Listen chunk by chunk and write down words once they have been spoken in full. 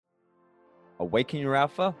Awaken Your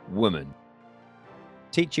Alpha Woman.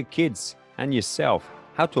 Teach your kids and yourself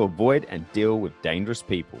how to avoid and deal with dangerous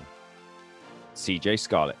people. CJ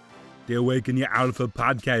Scarlett. The Awaken Your Alpha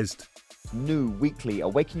podcast. New weekly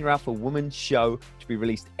Awaken Your Alpha Woman show to be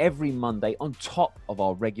released every Monday on top of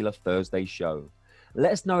our regular Thursday show.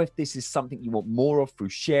 Let us know if this is something you want more of through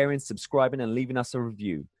sharing, subscribing, and leaving us a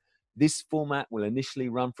review. This format will initially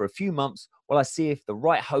run for a few months while I see if the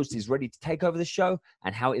right host is ready to take over the show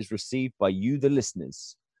and how it is received by you, the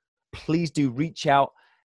listeners. Please do reach out,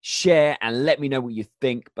 share, and let me know what you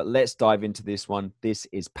think. But let's dive into this one. This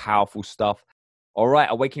is powerful stuff. All right,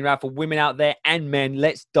 Awaken Your Alpha women out there and men,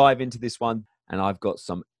 let's dive into this one. And I've got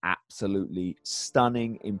some absolutely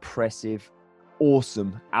stunning, impressive,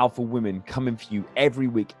 awesome alpha women coming for you every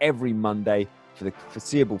week, every Monday for the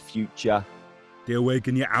foreseeable future. The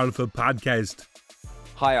Awaken Your Alpha podcast.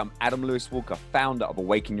 Hi, I'm Adam Lewis Walker, founder of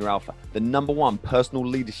Awaken Your Alpha, the #1 personal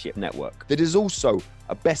leadership network. That is also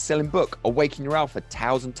a best-selling book, Awaken Your Alpha,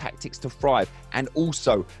 Tales and Tactics to Thrive, and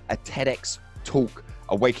also a TEDx talk,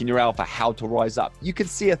 Awaken Your Alpha, How to Rise Up. You can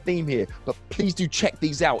see a theme here, but please do check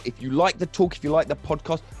these out. If you like the talk, if you like the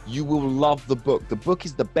podcast, you will love the book. The book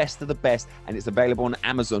is the best of the best, and it's available on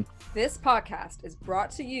Amazon. This podcast is brought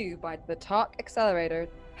to you by the Talk Accelerator,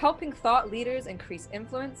 helping thought leaders increase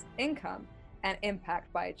influence, income, and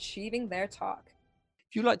impact by achieving their talk.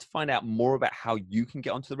 If you'd like to find out more about how you can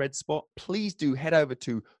get onto the red spot, please do head over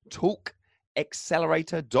to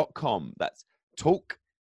talkaccelerator.com. That's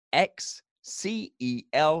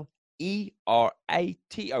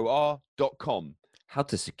talkaccelerator.com. How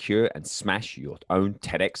to secure and smash your own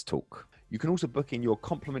TEDx talk. You can also book in your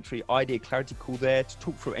complimentary idea clarity call there to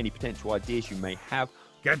talk through any potential ideas you may have.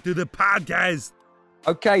 Get to the podcast.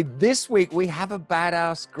 Okay, this week we have a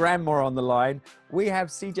badass grandma on the line. We have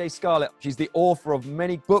CJ Scarlett. She's the author of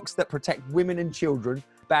many books that protect women and children,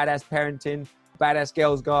 Badass Parenting, Badass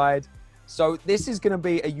Girls Guide. So this is going to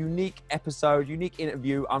be a unique episode, unique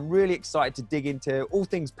interview. I'm really excited to dig into all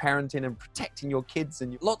things parenting and protecting your kids,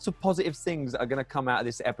 and lots of positive things that are going to come out of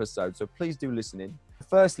this episode. So please do listen in.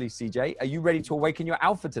 Firstly, CJ, are you ready to awaken your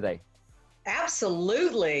alpha today?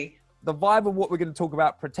 Absolutely. The vibe of what we're going to talk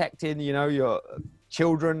about, protecting, your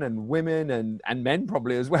children and women and men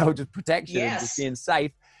probably as well, just protection and just being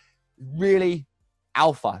safe, really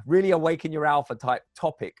alpha, really awaken your alpha type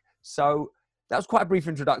topic. So that was quite a brief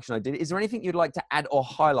introduction I did. Is there anything you'd like to add or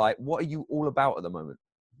highlight? What are you all about at the moment?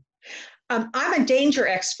 I'm a danger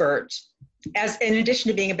expert, in addition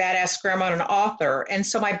to being a badass grandma and an author. And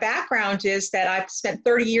so my background is that I've spent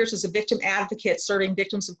 30 years as a victim advocate serving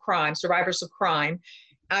victims of crime, survivors of crime.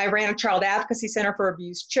 I ran a child advocacy center for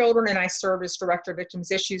abused children, and I served as director of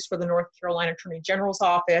victims issues for the North Carolina Attorney General's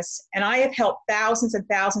office. And I have helped thousands and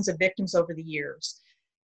thousands of victims over the years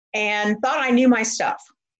and thought I knew my stuff.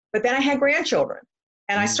 But then I had grandchildren,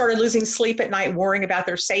 and I started losing sleep at night worrying about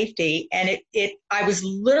their safety. And I was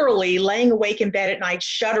literally laying awake in bed at night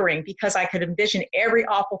shuddering because I could envision every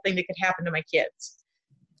awful thing that could happen to my kids.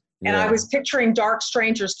 And I was picturing dark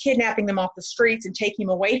strangers kidnapping them off the streets and taking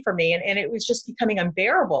them away from me. And it was just becoming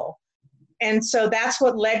unbearable. And so that's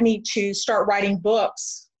what led me to start writing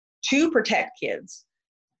books to protect kids.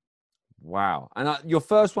 Wow. And your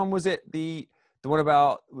first one, was it the one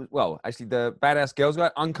about, the Badass Girls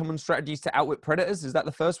Guide, Uncommon Strategies to Outwit Predators? Is that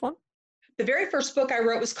the first one? The very first book I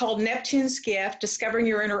wrote was called Neptune's Gift, Discovering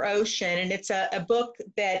Your Inner Ocean. And it's a book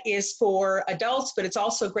that is for adults, but it's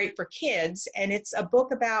also great for kids. And it's a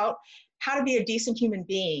book about how to be a decent human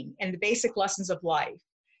being and the basic lessons of life.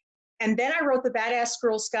 And then I wrote the Badass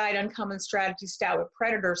Girls Guide, Uncommon Strategies to Outwit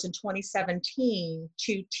Predators in 2017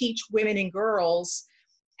 to teach women and girls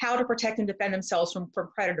how to protect and defend themselves from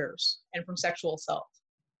predators and from sexual assault.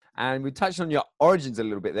 And we touched on your origins a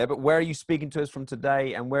little bit there, but where are you speaking to us from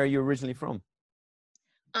today, and where are you originally from?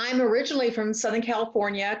 I'm originally from Southern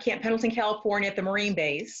California, Camp Pendleton, California, at the Marine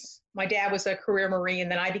base. My dad was a career Marine,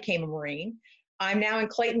 and then I became a Marine. I'm now in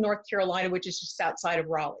Clayton, North Carolina, which is just outside of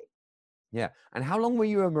Raleigh. Yeah. And how long were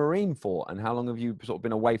you a Marine for, and how long have you sort of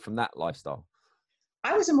been away from that lifestyle?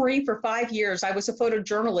 I was a Marine for 5 years. I was a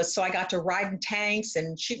photojournalist, so I got to ride in tanks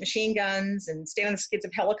and shoot machine guns and stand on the skids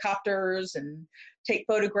of helicopters and take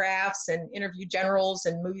photographs and interview generals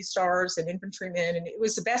and movie stars and infantrymen. And it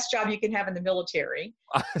was the best job you can have in the military.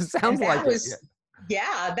 Sounds like it.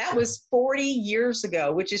 Yeah, that was 40 years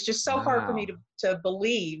ago, which is just so hard for me to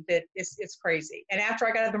believe that it's crazy. And after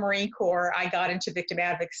I got out of the Marine Corps, I got into victim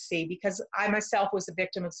advocacy because I myself was a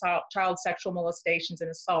victim of child sexual molestations and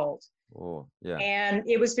assault. Oh, yeah. And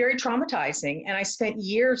it was very traumatizing. And I spent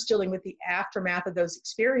years dealing with the aftermath of those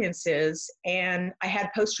experiences. And I had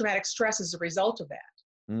post-traumatic stress as a result of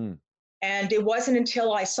that. And it wasn't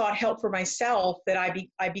until I sought help for myself that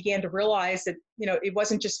I began to realize that, it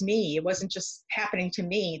wasn't just me. It wasn't just happening to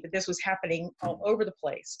me, that this was happening all over the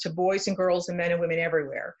place to boys and girls and men and women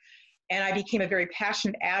everywhere. And I became a very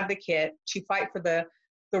passionate advocate to fight for the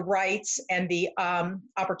rights and the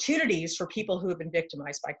opportunities for people who have been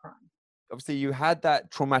victimized by crime. Obviously, you had that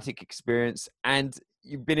traumatic experience and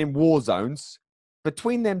you've been in war zones.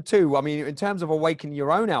 Between them two, I mean, in terms of awakening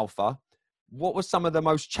your own alpha, what were some of the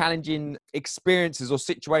most challenging experiences or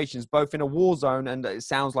situations, both in a war zone and it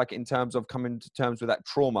sounds like in terms of coming to terms with that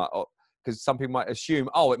trauma? Because some people might assume,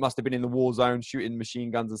 it must have been in the war zone, shooting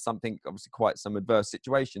machine guns or something, obviously quite some adverse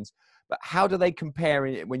situations. But how do they compare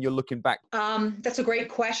when you're looking back? That's a great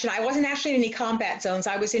question. I wasn't actually in any combat zones.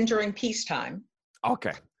 I was in during peacetime.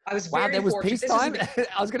 Okay. I was very there was fortunate. peacetime?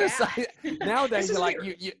 I was going to say, nowadays you're like,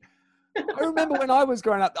 I remember when I was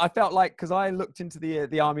growing up, I felt like, because I looked into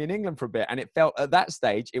the army in England for a bit, and it felt at that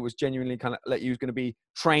stage, it was genuinely kind of like you was going to be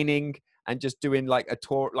training and just doing like a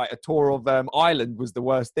tour of Ireland was the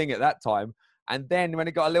worst thing at that time. And then when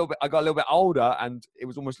I got a little bit older, and it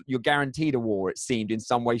was almost, you're guaranteed a war, it seemed, in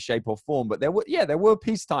some way, shape or form. But there were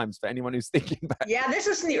peace times for anyone who's thinking back. Yeah, this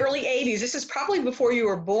is in the early 80s. This is probably before you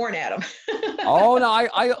were born, Adam. Oh, no,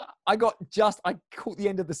 I caught the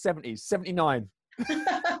end of the 70s, 79.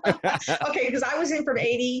 Okay, because I was in from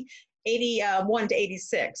 81 to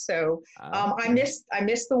 86. So I missed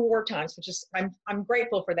the war times, which is, I'm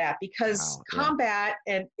grateful for that, because combat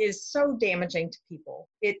is so damaging to people.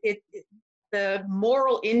 The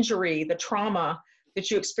moral injury, the trauma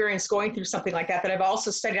that you experience going through something like that I've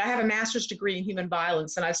also studied. I have a master's degree in human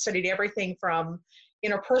violence, and I've studied everything from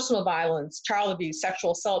interpersonal violence, child abuse,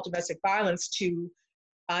 sexual assault, domestic violence, to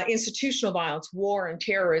institutional violence, war and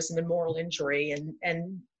terrorism and moral injury.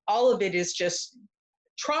 And all of it is just,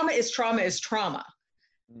 trauma is trauma.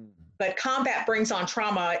 But combat brings on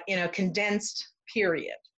trauma in a condensed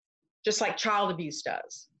period, just like child abuse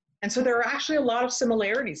does. And so there are actually a lot of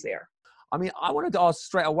similarities there. I mean, I wanted to ask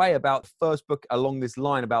straight away about the first book along this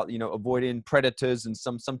line about, avoiding predators and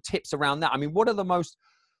some tips around that. I meing, what are the most,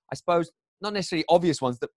 I suppose, not necessarily obvious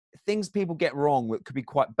ones, that things people get wrong that could be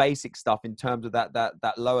quite basic stuff in terms of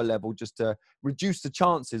that lower level, just to reduce the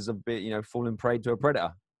chances of falling prey to a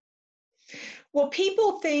predator? Well,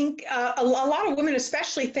 people think, a lot of women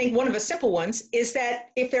especially think, one of the simple ones is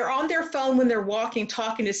that if they're on their phone when they're walking,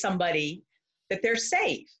 talking to somebody, that they're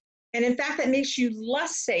safe. And in fact, that makes you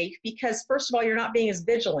less safe, because first of all, you're not being as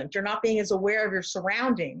vigilant. You're not being as aware of your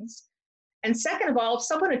surroundings. And second of all, if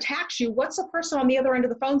someone attacks you, what's the person on the other end of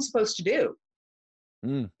the phone supposed to do?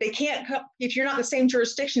 They can't, if you're not in the same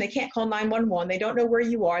jurisdiction, they can't call 911. They don't know where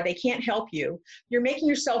you are. They can't help you. You're making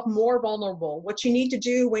yourself more vulnerable. What you need to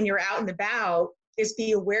do when you're out and about is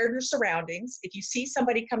be aware of your surroundings. If you see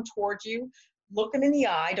somebody come towards you, look them in the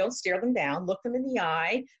eye. Don't stare them down. Look them in the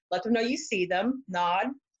eye. Let them know you see them. Nod.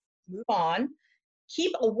 Move on.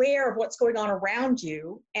 Keep aware of what's going on around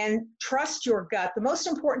you and trust your gut. The most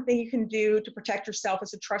important thing you can do to protect yourself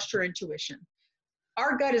is to trust your intuition.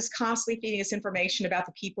 Our gut is constantly feeding us information about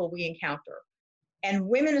the people we encounter. And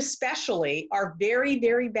women especially are very,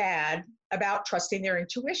 very bad about trusting their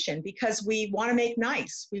intuition, because we want to make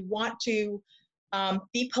nice. We want to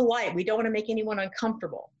be polite. We don't want to make anyone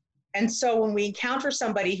uncomfortable. And so when we encounter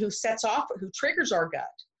somebody who triggers our gut,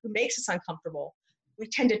 who makes us uncomfortable, we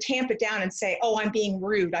tend to tamp it down and say, oh, I'm being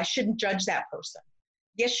rude. I shouldn't judge that person.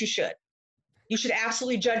 Yes, you should. You should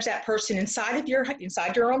absolutely judge that person inside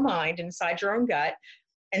your own mind, inside your own gut,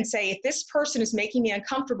 and say, if this person is making me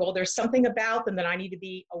uncomfortable, there's something about them that I need to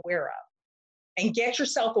be aware of. And get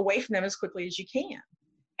yourself away from them as quickly as you can.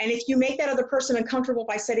 And if you make that other person uncomfortable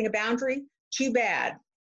by setting a boundary, too bad.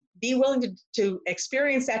 Be willing to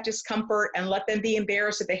experience that discomfort and let them be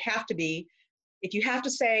embarrassed if they have to be. If you have to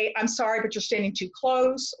say, I'm sorry, but you're standing too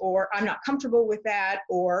close, or I'm not comfortable with that,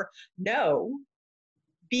 or no,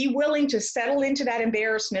 be willing to settle into that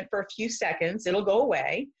embarrassment for a few seconds. It'll go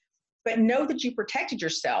away, but know that you protected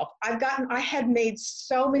yourself. I had made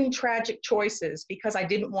so many tragic choices because I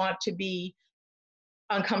didn't want to be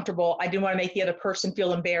uncomfortable. I didn't want to make the other person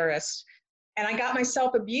feel embarrassed. And I got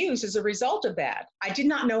myself abused as a result of that. I did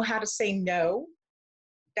not know how to say no.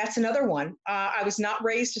 That's another one. I was not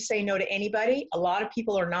raised to say no to anybody. A lot of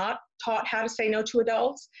people are not taught how to say no to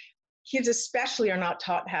adults. Kids especially are not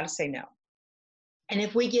taught how to say no. And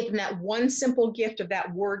if we give them that one simple gift of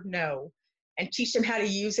that word no, and teach them how to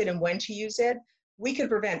use it and when to use it, we could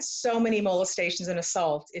prevent so many molestations and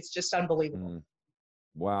assaults. It's just unbelievable.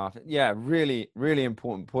 Wow. Yeah, really, really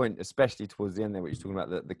important point, especially towards the end there, what you're talking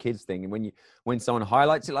about, the kids thing. And when someone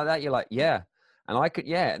highlights it like that, you're like, yeah. And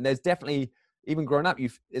and there's definitely, even growing up,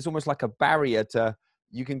 it's almost like a barrier to,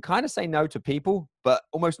 you can kind of say no to people, but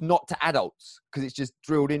almost not to adults, because it's just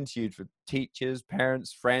drilled into you for teachers,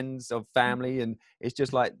 parents, friends of family. And it's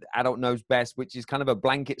just like adult knows best, which is kind of a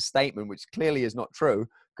blanket statement, which clearly is not true,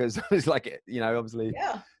 because it's like, you know, obviously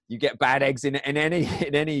you get bad eggs in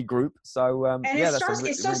any group. So and yeah,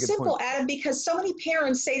 it's so simple, Adam, because so many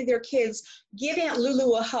parents say to their kids, give Aunt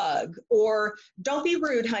Lulu a hug, or don't be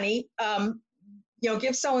rude, honey. You know,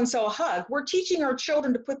 give so-and-so a hug. We're teaching our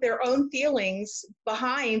children to put their own feelings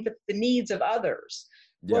behind the needs of others.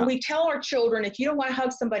 Yeah. When we tell our children, if you don't want to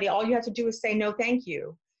hug somebody, all you have to do is say, no, thank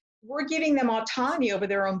you. We're giving them autonomy over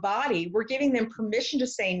their own body. We're giving them permission to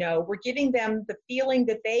say no. We're giving them the feeling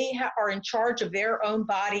that they are in charge of their own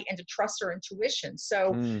body and to trust their intuition.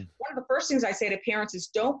 So one of the first things I say to parents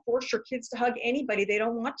is don't force your kids to hug anybody they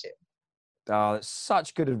don't want to. Oh, that's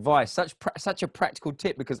such good advice. Such a practical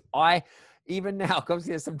tip, because even now, obviously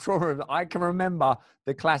there's some trauma. I can remember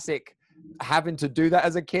the classic having to do that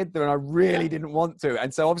as a kid, and I really didn't want to.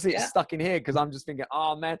 And so obviously it's stuck in here, because I'm just thinking,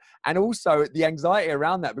 oh man. And also the anxiety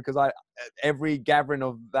around that, because every gathering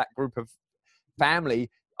of that group of family,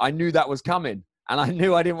 I knew that was coming, and I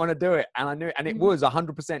knew I didn't want to do it. And I knew, and it was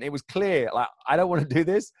 100%, it was clear. Like, I don't want to do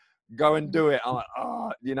this. Go and do it. I'm like,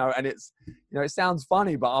 oh, you know, and it's, you know, it sounds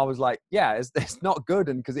funny, but I was like, yeah, it's not good.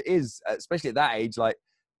 And because it is, especially at that age, like,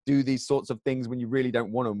 do these sorts of things when you really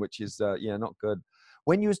don't want them, which is, not good.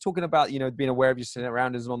 When you was talking about, you know, being aware of your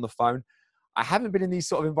surroundings and on the phone, I haven't been in these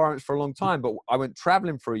sort of environments for a long time, but I went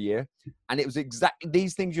traveling for a year, and it was exactly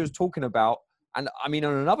these things you was talking about. And I mean,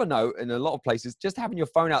 on another note, in a lot of places, just having your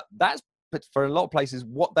phone out, that's, but for a lot of places,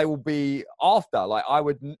 what they will be after. Like,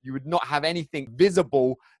 you would not have anything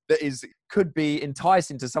visible that could be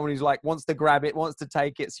enticing to someone who's like, wants to grab it, wants to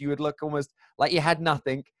take it. So you would look almost like you had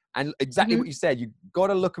nothing. And exactly what you said, you got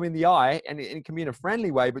to look them in the eye, and it can be in a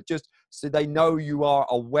friendly way, but just so they know you are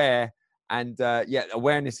aware. And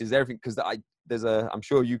awareness is everything. Because I'm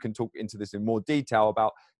sure you can talk into this in more detail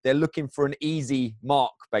about, they're looking for an easy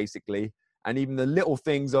mark, basically. And even the little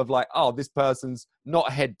things of like, oh, this person's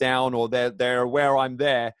not head down, or they're aware I'm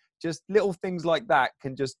there. Just little things like that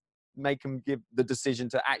can just make them give the decision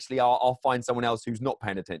to actually, I'll find someone else who's not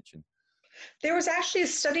paying attention. There was actually a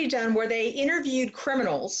study done where they interviewed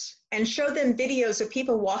criminals and showed them videos of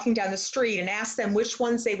people walking down the street and asked them which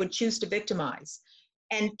ones they would choose to victimize.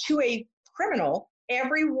 And to a criminal,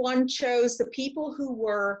 everyone chose the people who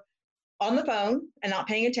were on the phone and not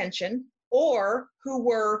paying attention, or who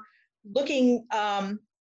were looking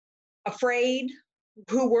afraid,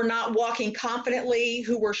 who were not walking confidently,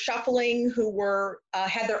 who were shuffling, who were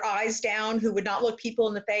had their eyes down, who would not look people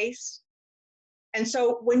in the face. And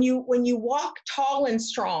so when you walk tall and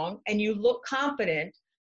strong and you look confident,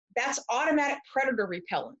 that's automatic predator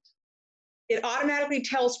repellent. It automatically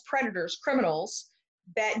tells predators, criminals,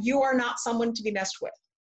 that you are not someone to be messed with,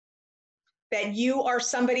 that you are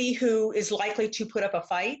somebody who is likely to put up a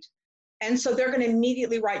fight. And so they're going to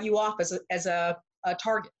immediately write you off as a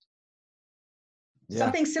target. Yeah.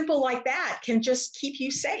 Something simple like that can just keep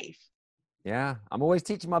you safe. Yeah, I'm always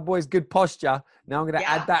teaching my boys good posture. Now I'm going to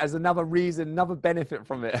add that as another reason, another benefit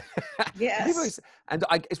from it. Yes. And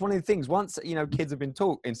it's one of the things, once, you know, kids have been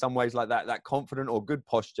taught in some ways like that confident or good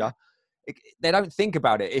posture, they don't think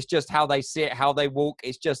about it. It's just how they sit, how they walk.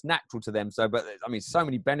 It's just natural to them. So, but I mean, so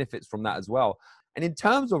many benefits from that as well. And in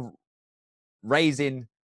terms of raising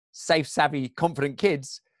safe, savvy, confident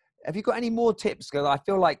kids, have you got any more tips? Because I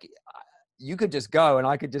feel like you could just go and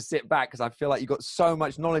I could just sit back, because I feel like you've got so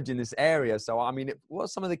much knowledge in this area. So, I mean, what are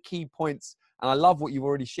some of the key points? And I love what you've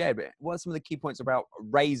already shared, but what are some of the key points about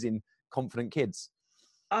raising confident kids?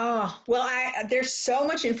 Oh, well, there's so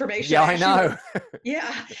much information. Yeah, I know.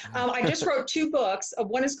 I just wrote 2 books.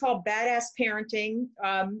 One is called Badass Parenting,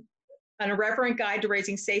 an irreverent guide to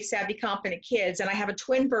raising safe, savvy, confident kids. And I have a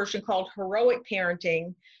twin version called Heroic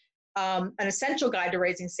Parenting, an essential guide to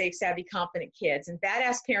raising safe, savvy, confident kids. And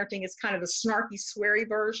Badass Parenting is kind of the snarky, sweary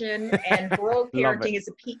version, and Heroic Parenting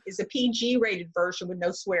is a PG rated version with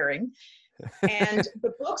no swearing. And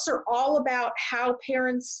the books are all about how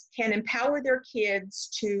parents can empower their kids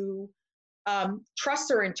to trust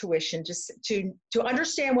their intuition, just to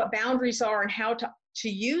understand what boundaries are and how to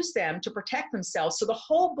use them to protect themselves. So the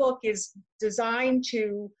whole book is designed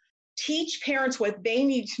to teach parents what they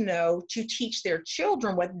need to know to teach their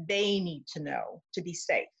children what they need to know to be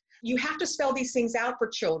safe. You have to spell these things out for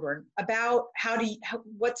children about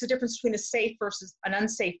what's the difference between a safe versus an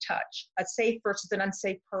unsafe touch, a safe versus an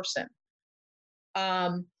unsafe person.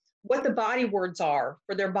 What the body words are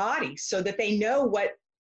for their body, so that they know what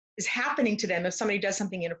is happening to them if somebody does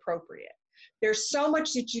something inappropriate. There's so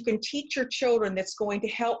much that you can teach your children that's going to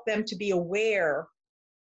help them to be aware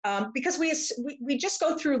because we just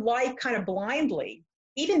go through life kind of blindly.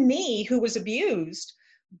 Even me, who was abused,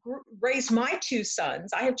 raised my two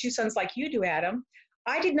sons. I have two sons like you do, Adam.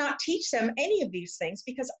 I did not teach them any of these things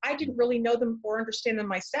because I didn't really know them or understand them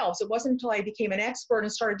myself. So it wasn't until I became an expert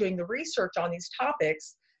and started doing the research on these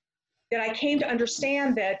topics that I came to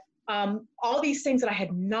understand that all these things that I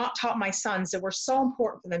had not taught my sons that were so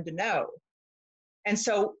important for them to know. And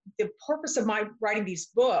so the purpose of my writing these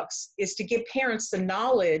books is to give parents the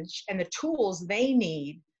knowledge and the tools they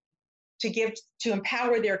need to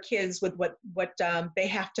empower their kids with what they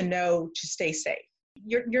have to know to stay safe.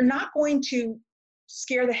 You're not going to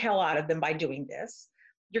scare the hell out of them by doing this.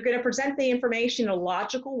 You're going to present the information in a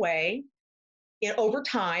logical way over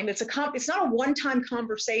time. It's not a one-time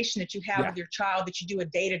conversation that you have with your child that you do a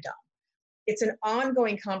data dump. It's an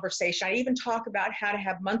ongoing conversation. I even talk about how to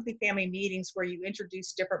have monthly family meetings where you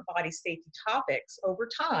introduce different body safety topics over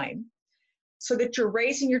time so that you're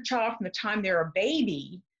raising your child from the time they're a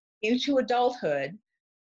baby into adulthood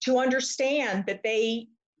to understand that they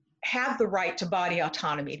have the right to body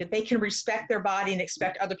autonomy, that they can respect their body and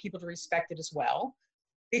expect other people to respect it as well,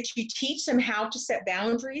 that you teach them how to set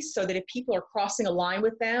boundaries so that if people are crossing a line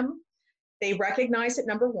with them, they recognize it,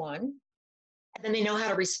 number one, and then they know how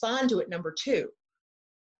to respond to it, number two,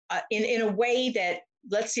 in a way that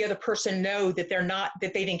lets the other person know that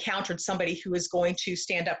they've encountered somebody who is going to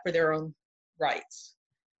stand up for their own rights.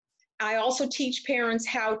 I also teach parents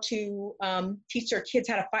how to teach their kids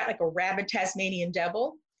how to fight like a rabid Tasmanian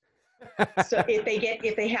devil. So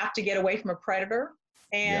if they have to get away from a predator,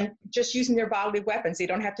 and just using their bodily weapons, they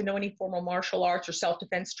don't have to know any formal martial arts or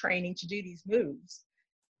self-defense training to do these moves.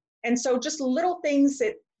 And so just little things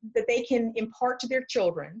that they can impart to their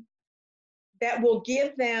children that will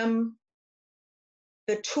give them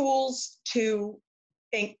the tools to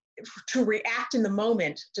react in the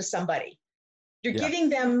moment to somebody. You're giving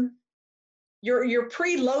them, you're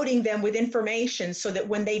preloading them with information so that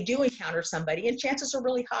when they do encounter somebody, and chances are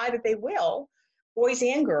really high that they will, boys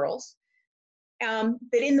and girls, that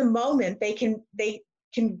in the moment they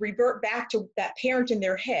can revert back to that parent in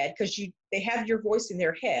their head because they have your voice in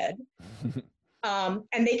their head,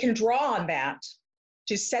 and they can draw on that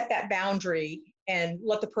to set that boundary and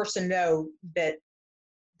let the person know that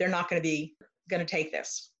they're not going to take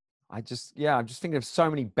this. I'm just thinking of so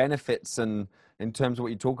many benefits, and in terms of what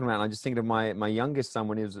you're talking about. And I just thinking of my youngest son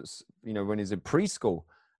when he was, when he was in preschool,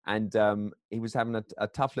 and he was having a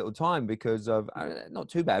tough little time because of not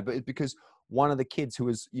too bad, but it's because one of the kids who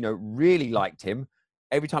was, really liked him,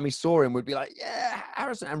 every time he saw him would be like, "Yeah,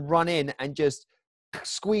 Harrison," and run in and just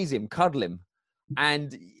squeeze him, cuddle him.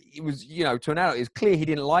 And it was, to an adult, it was clear he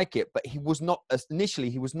didn't like it, but he was not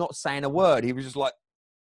saying a word. He was just like,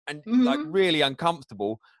 like really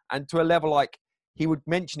uncomfortable. And to a level, like he would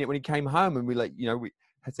mention it when he came home, and we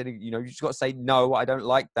had said, you just got to say, "No, I don't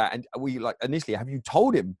like that." And we initially, have you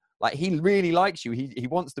told him? Like, he really likes you. He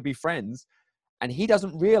wants to be friends. And he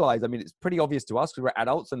doesn't realize, it's pretty obvious to us because we're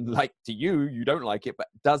adults, and like to you, you don't like it, but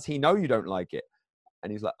does he know you don't like it?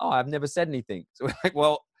 And he's like, "Oh, I've never said anything." So we're like,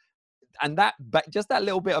 well, and just that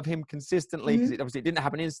little bit of him consistently, because it didn't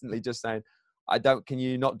happen instantly, just saying, can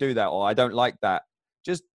you not do that? Or I don't like that.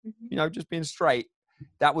 Just, just being straight.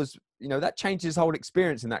 That was, that changed his whole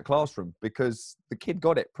experience in that classroom, because the kid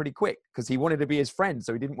got it pretty quick because he wanted to be his friend.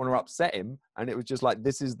 So he didn't want to upset him. And it was just like,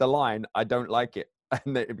 this is the line. I don't like it.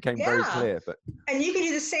 And it became very clear. And you can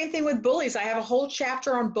do the same thing with bullies. I have a whole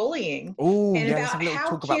chapter on bullying. Oh, and yeah, about how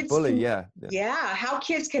talk about bully. How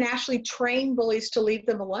kids can actually train bullies to leave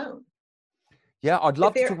them alone. Yeah, I'd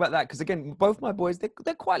love to talk about that, because again, both my boys,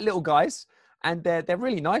 they're quite little guys, and they're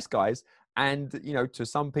really nice guys. And to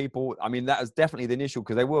some people, that was definitely the initial,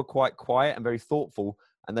 because they were quite quiet and very thoughtful,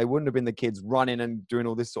 and they wouldn't have been the kids running and doing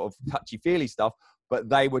all this sort of touchy-feely stuff. But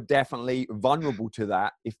they were definitely vulnerable to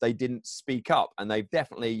that if they didn't speak up. And they've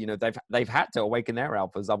definitely, they've had to awaken their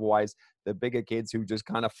alphas. Otherwise, the bigger kids who just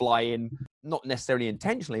kind of fly in, not necessarily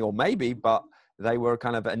intentionally, or maybe, but they were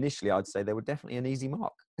kind of initially, I'd say they were definitely an easy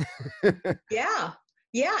mark. Yeah.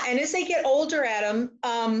 And as they get older, Adam,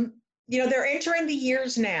 they're entering the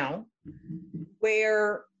years now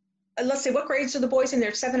where, let's say, what grades are the boys in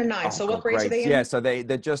there? 7 and 9. So what grades are they in? Yeah, so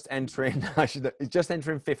they're just entering, just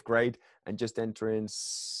entering 5th grade and just entering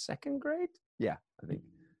 2nd grade. Yeah, I think.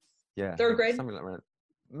 Yeah. 3rd grade? Something like that.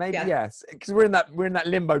 Maybe, yes. Because we're in that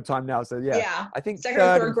limbo time now. So yeah. I think 2nd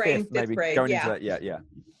or 3rd grade, 5th, maybe grade, going into that. Yeah.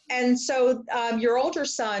 And so your older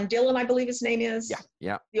son, Dylan, I believe his name is?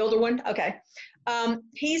 Yeah. The older one? Okay.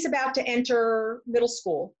 He's about to enter middle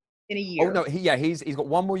school in a year. Oh no, he's got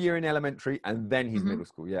one more year in elementary and then he's middle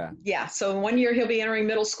school. Yeah. Yeah. So in 1 year he'll be entering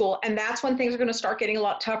middle school, and that's when things are going to start getting a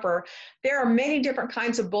lot tougher. There are many different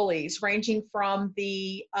kinds of bullies, ranging from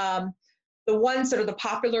the ones that are the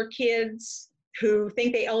popular kids who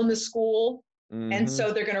think they own the school, and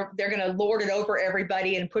so they're gonna lord it over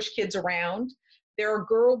everybody and push kids around. There are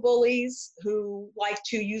girl bullies who like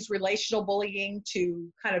to use relational bullying to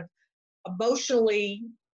kind of emotionally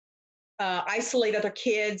isolate other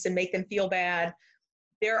kids and make them feel bad.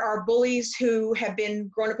 There are bullies who have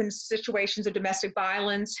been grown up in situations of domestic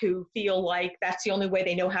violence who feel like that's the only way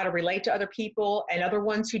they know how to relate to other people, and other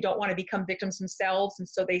ones who don't want to become victims themselves, and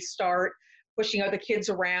so they start pushing other kids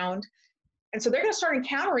around. And so they're going to start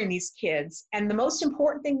encountering these kids. And the most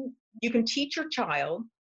important thing you can teach your child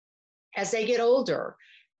as they get older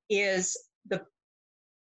is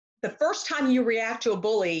the first time you react to a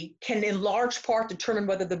bully can in large part determine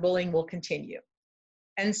whether the bullying will continue.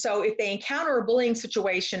 And so if they encounter a bullying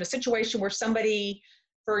situation, a situation where somebody,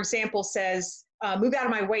 for example, says, move out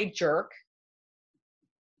of my way, jerk,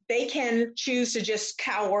 they can choose to just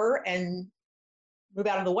cower and move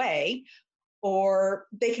out of the way, or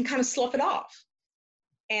they can kind of slough it off.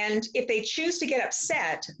 And if they choose to get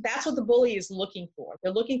upset, that's what the bully is looking for.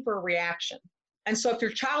 They're looking for a reaction. And so if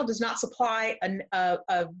your child does not supply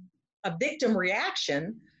a victim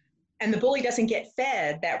reaction, and the bully doesn't get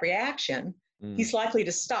fed that reaction, he's likely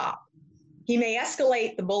to stop. He may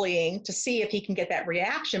escalate the bullying to see if he can get that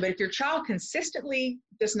reaction, but if your child consistently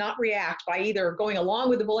does not react by either going along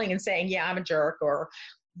with the bullying and saying, yeah, I'm a jerk, or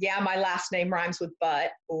yeah, my last name rhymes with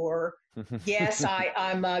butt, or yes,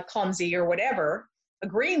 I'm clumsy, or whatever,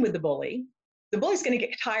 agreeing with the bully's going to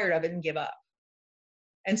get tired of it and give up.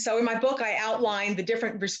 And so in my book, I outline the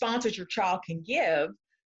different responses your child can give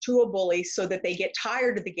to a bully so that they get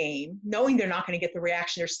tired of the game, knowing they're not going to get the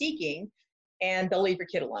reaction they're seeking, and they'll leave your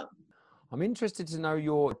kid alone. I'm interested to know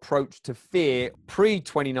your approach to fear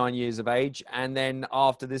pre-29 years of age, and then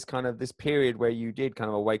after this period where you did kind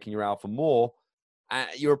of awaken your alpha more,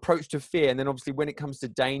 your approach to fear, and then obviously when it comes to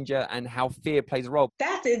danger and how fear plays a role.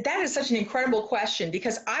 That is such an incredible question,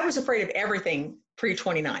 because I was afraid of everything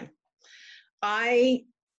pre-29. I,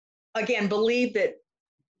 again, believe that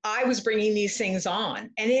I was bringing these things on.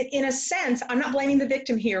 And in a sense, I'm not blaming the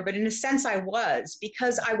victim here, but in a sense I was,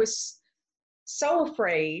 because I was so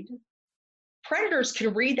afraid. Predators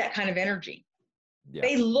can read that kind of energy. Yeah.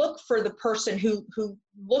 They look for the person who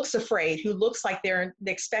looks afraid, who looks like they're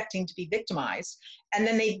expecting to be victimized, and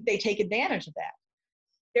then they take advantage of that.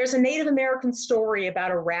 There's a Native American story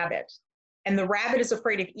about a rabbit, and the rabbit is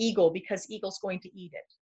afraid of eagle because eagle's going to eat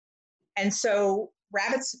it. And so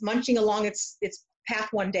rabbit's munching along its path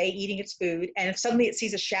one day, eating its food, and if suddenly it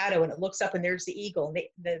sees a shadow and it looks up and there's the eagle, and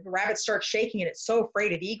the rabbit starts shaking and it's so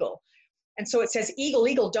afraid of eagle. And so it says, eagle,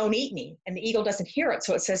 eagle, don't eat me. And the eagle doesn't hear it.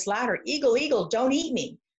 So it says louder, eagle, eagle, don't eat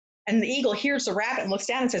me. And the eagle hears the rabbit and looks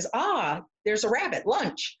down and says, there's a rabbit,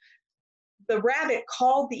 lunch. The rabbit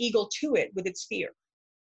called the eagle to it with its fear.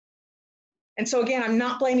 And so again, I'm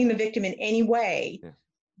not blaming the victim in any way,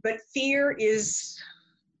 but fear is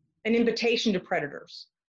an invitation to predators.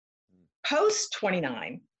 Post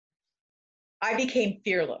 29, I became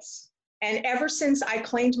fearless. And ever since I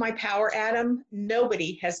claimed my power, Adam,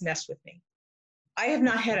 nobody has messed with me. I have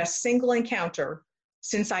not had a single encounter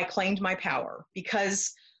since I claimed my power,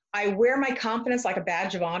 because I wear my confidence like a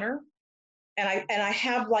badge of honor. And I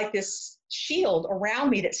have like this shield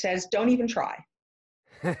around me that says, don't even try.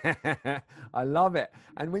 I love it.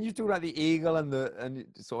 And when you talk about the eagle and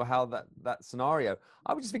sort of how that scenario,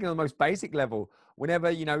 I was just thinking on the most basic level,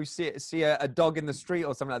 whenever, see a dog in the street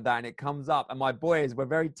or something like that, and it comes up, and my boys were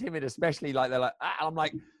very timid, especially like, they're like, I'm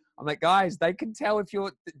like, guys, they can tell if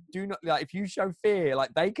if you show fear,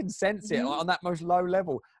 like they can sense it on that most low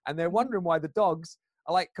level. And they're wondering why the dogs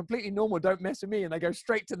are like completely normal, don't mess with me. And they go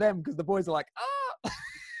straight to them because the boys are like,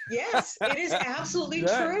 Yes, it is absolutely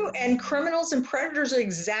true. And criminals and predators are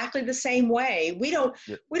exactly the same way. We don't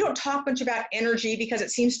talk much about energy because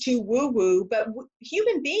it seems too woo-woo, but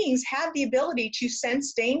human beings have the ability to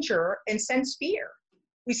sense danger and sense fear.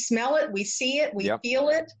 We smell it, we see it, we feel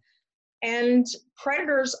it. And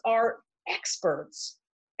predators are experts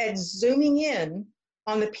at zooming in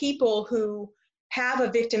on the people who have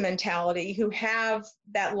a victim mentality, who have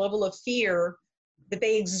that level of fear that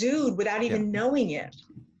they exude without even knowing it.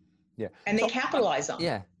 Yeah. And they capitalize on it.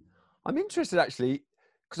 Yeah. I'm interested actually,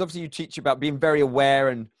 because obviously you teach about being very aware,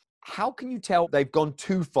 and how can you tell they've gone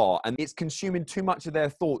too far and it's consuming too much of their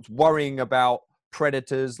thoughts, worrying about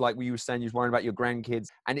predators, like you were saying, you're worrying about your grandkids,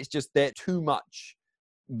 and it's just they're too much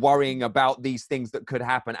worrying about these things that could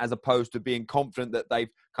happen, as opposed to being confident that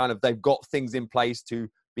they've got things in place to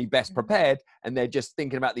be best prepared, and they're just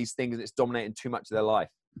thinking about these things and it's dominating too much of their life?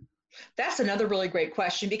 That's another really great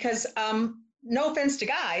question, because no offense to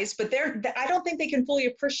guys, but I don't think they can fully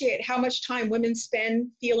appreciate how much time women spend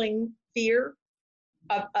feeling fear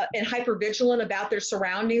and hypervigilant about their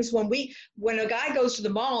surroundings. When a guy goes to the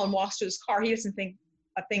mall and walks to his car, he doesn't think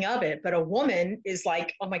a thing of it. But a woman is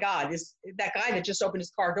like, oh my God, is that guy that just opened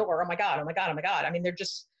his car door? Oh my God, oh my God, oh my God. I mean,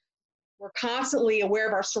 we're constantly aware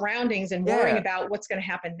of our surroundings and worrying about what's going to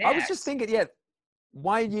happen next. I was just thinking,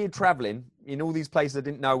 one year traveling in all these places I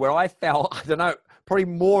didn't know, where I felt, I don't know, probably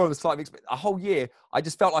more of a whole year, I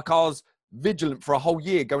just felt like I was vigilant for a whole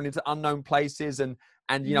year going into unknown places. And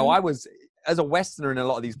you know, I was, as a Westerner in a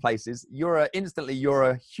lot of these places, you're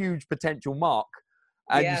a huge potential mark,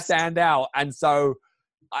 and you stand out. And so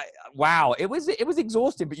it was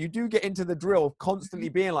exhausting, but you do get into the drill of constantly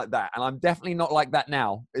being like that. And I'm definitely not like that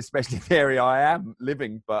now, especially the area I am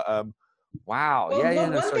living. But wow.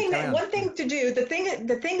 Well, one thing to do, the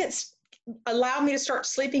thing that's allowed me to start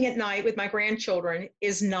sleeping at night with my grandchildren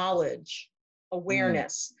is knowledge,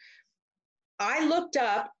 awareness. I looked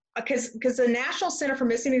up, because the National Center for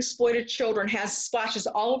Missing and Exploited Children has splashes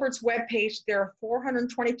all over its webpage. There are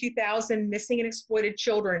 422,000 missing and exploited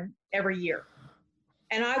children every year.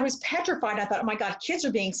 And I was petrified. I thought, oh my God, kids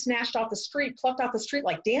are being snatched off the street, plucked off the street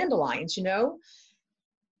like dandelions, you know?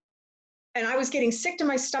 And I was getting sick to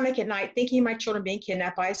my stomach at night thinking of my children being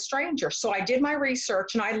kidnapped by a stranger. So I did my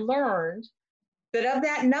research, and I learned that of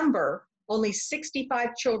that number, only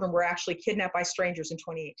 65 children were actually kidnapped by strangers in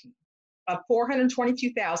 2018. Of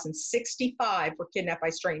 422,000, 65 were kidnapped by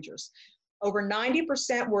strangers. Over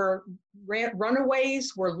 90% were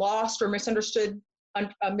runaways, were lost or misunderstood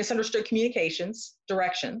communications,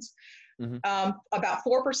 directions. About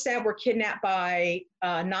 4% were kidnapped by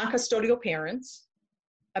non-custodial parents.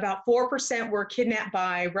 About 4% were kidnapped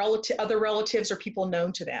by other relatives or people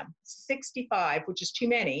known to them. 65, which is too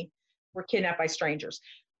many, were kidnapped by strangers.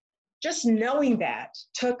 Just knowing that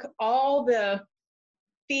took all the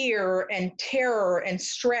fear and terror and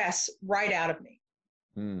stress right out of me.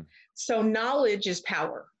 So knowledge is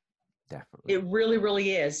power. Definitely. It really,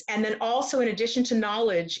 really is. And then also, in addition to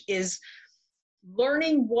knowledge, is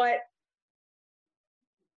learning what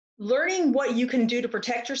you can do to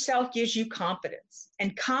protect yourself gives you confidence.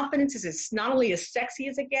 And confidence is not only as sexy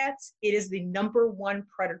as it gets, it is the #1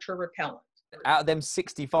 predator repellent. Out of them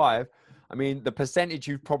 65, I mean, the percentage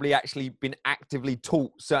you've probably actually been actively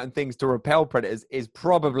taught certain things to repel predators is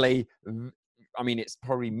probably, it's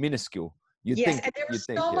probably minuscule. And there's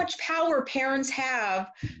so much power parents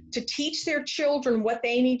have to teach their children what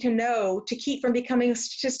they need to know to keep from becoming a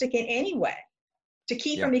statistic in any way, to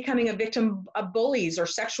keep from becoming a victim of bullies or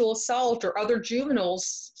sexual assault or other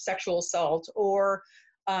juveniles' sexual assault or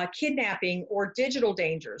kidnapping or digital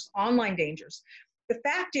dangers, online dangers. The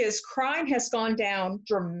fact is, crime has gone down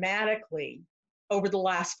dramatically over the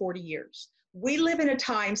last 40 years. We live in a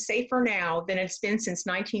time safer now than it's been since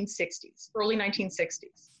early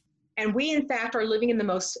 1960s. And we, in fact, are living in the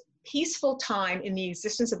most peaceful time in the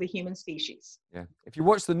existence of the human species. Yeah. If you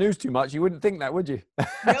watch the news too much, you wouldn't think that, would you?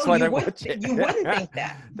 That's why I don't watch it. You wouldn't think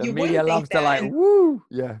that. The media loves to woo.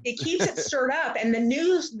 Yeah. It keeps it stirred up. And the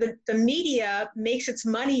news, the media makes its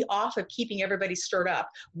money off of keeping everybody stirred up.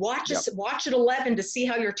 Watch at 11 to see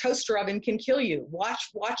how your toaster oven can kill you.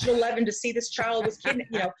 Watch at 11 to see this child was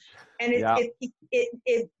kidnapped, And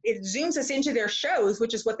it zooms us into their shows,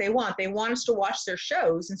 which is what they want. They want us to watch their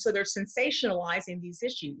shows. And so they're sensationalizing these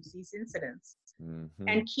issues, these incidents,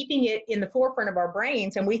 and keeping it in the forefront of our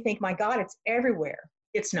brains. And we think, my God, it's everywhere.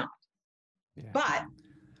 It's not. Yeah. But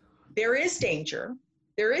there is danger.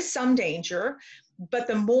 There is some danger. But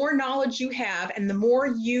the more knowledge you have and the more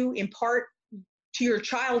you impart to your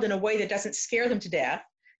child in a way that doesn't scare them to death,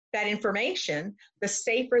 that information, the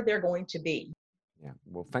safer they're going to be. Yeah,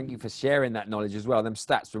 well, thank you for sharing that knowledge as well. Them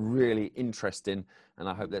stats were really interesting, and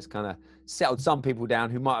I hope that's kind of settled some people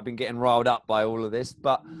down who might have been getting riled up by all of this.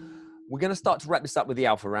 But we're going to start to wrap this up with the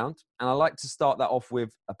Alpha Round, and I like to start that off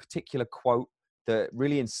with a particular quote that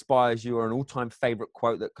really inspires you, or an all-time favorite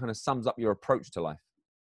quote that kind of sums up your approach to life.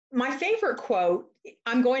 My favorite quote,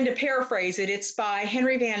 I'm going to paraphrase it. It's by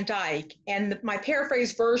Henry Van Dyke, and my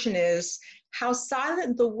paraphrase version is, "How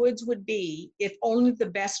silent the woods would be if only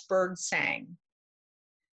the best birds sang."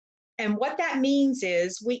 And what that means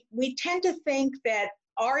is we tend to think that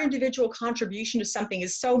our individual contribution to something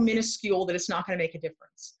is so minuscule that it's not going to make a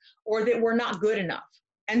difference, or that we're not good enough.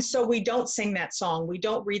 And so we don't sing that song. We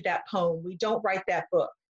don't read that poem. We don't write that book.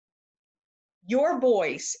 Your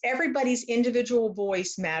voice, everybody's individual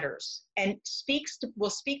voice matters and will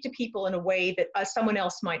speak to people in a way that someone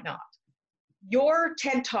else might not. Your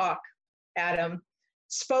TED Talk, Adam,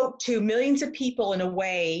 spoke to millions of people in a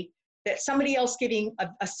way that somebody else giving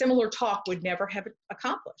a similar talk would never have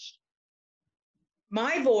accomplished.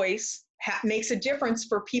 My voice makes a difference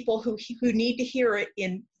for people who need to hear it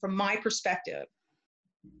from my perspective.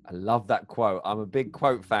 I love that quote. I'm a big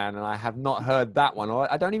quote fan, and I have not heard that one.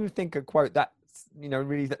 I don't even think a quote that,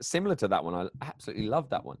 really similar to that one. I absolutely love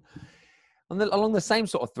that one. Along the same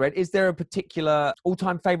sort of thread, is there a particular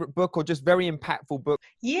all-time favorite book or just very impactful book?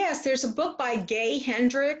 Yes, there's a book by Gay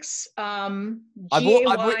Hendricks.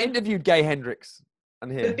 I've interviewed Gay Hendricks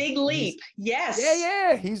on here. The Big Leap. Yes.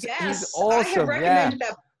 Yeah. He's awesome. I have recommended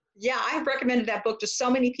that. Yeah, I have recommended that book to so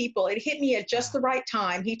many people. It hit me at just the right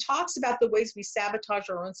time. He talks about the ways we sabotage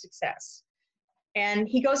our own success. And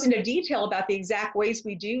he goes into detail about the exact ways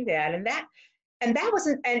we do that. And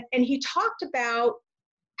he talked about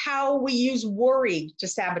how we use worry to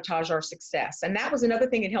sabotage our success. And that was another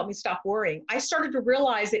thing that helped me stop worrying. I started to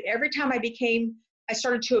realize that every time I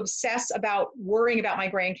started to obsess about worrying about my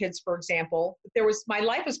grandkids, for example, my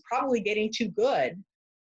life was probably getting too good.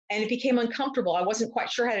 And it became uncomfortable. I wasn't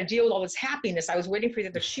quite sure how to deal with all this happiness. I was waiting for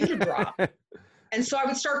the shoe to drop. And so I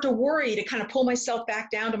would start to worry to kind of pull myself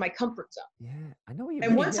back down to my comfort zone. Yeah, I know what you mean.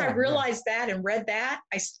 And once I realized that and read that,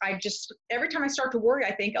 I just, every time I start to worry,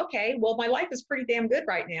 I think, okay, well, my life is pretty damn good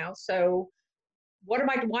right now. So why am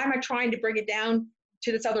I trying to bring it down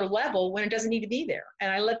to this other level when it doesn't need to be there?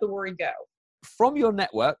 And I let the worry go. From your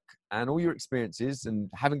network and all your experiences and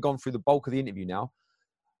having gone through the bulk of the interview now,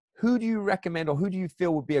 who do you recommend or who do you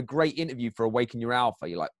feel would be a great interview for Awaken Your Alpha?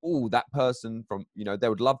 You're like, oh, that person from, they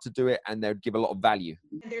would love to do it and they would give a lot of value.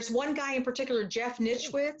 There's one guy in particular, Jeff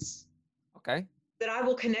Nischwitz. Okay. That I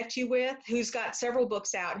will connect you with, who's got several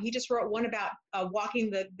books out. He just wrote one about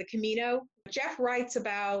walking the Camino. Jeff writes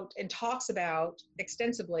about and talks about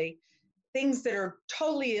extensively things that are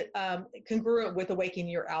totally congruent with Awakening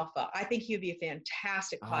Your Alpha. I think he would be a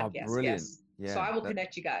fantastic podcast. Brilliant. Yes. Yeah, so I will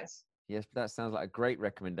connect you guys. Yes, that sounds like a great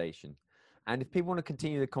recommendation. And if people want to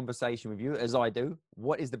continue the conversation with you, as I do,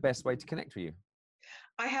 what is the best way to connect with you?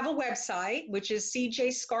 I have a website, which is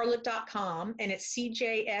cjscarlett.com, and it's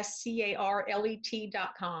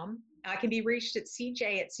cjscarlett.com. I can be reached at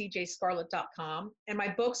cj@cjscarlett.com. And my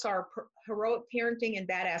books are Heroic Parenting and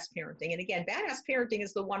Badass Parenting. And again, Badass Parenting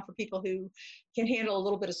is the one for people who can handle a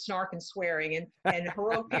little bit of snark and swearing. And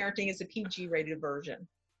Heroic Parenting is a PG-rated version.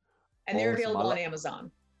 And they're available on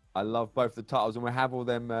Amazon. I love both the titles, and we'll have all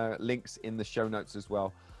them links in the show notes as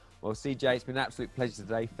well. Well, CJ, it's been an absolute pleasure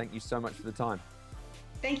today. Thank you so much for the time.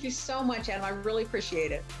 Thank you so much, Adam. I really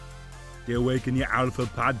appreciate it. The Awaken Your Alpha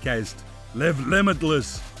podcast. Live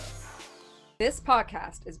limitless. This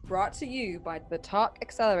podcast is brought to you by the Talk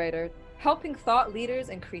Accelerator, helping thought leaders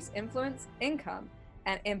increase influence, income,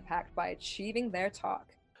 and impact by achieving their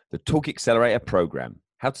talk. The Talk Accelerator program,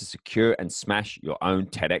 how to secure and smash your own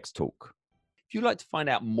TEDx talk. If you'd like to find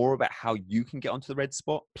out more about how you can get onto the red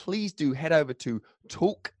spot, please do head over to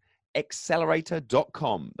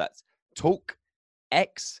talkaccelerator.com. That's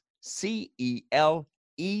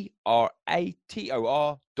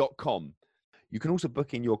talkaccelerator.com. You can also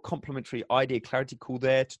book in your complimentary idea clarity call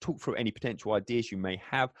there to talk through any potential ideas you may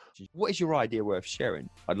have. What is your idea worth sharing?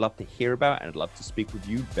 I'd love to hear about it, and I'd love to speak with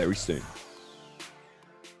you very soon.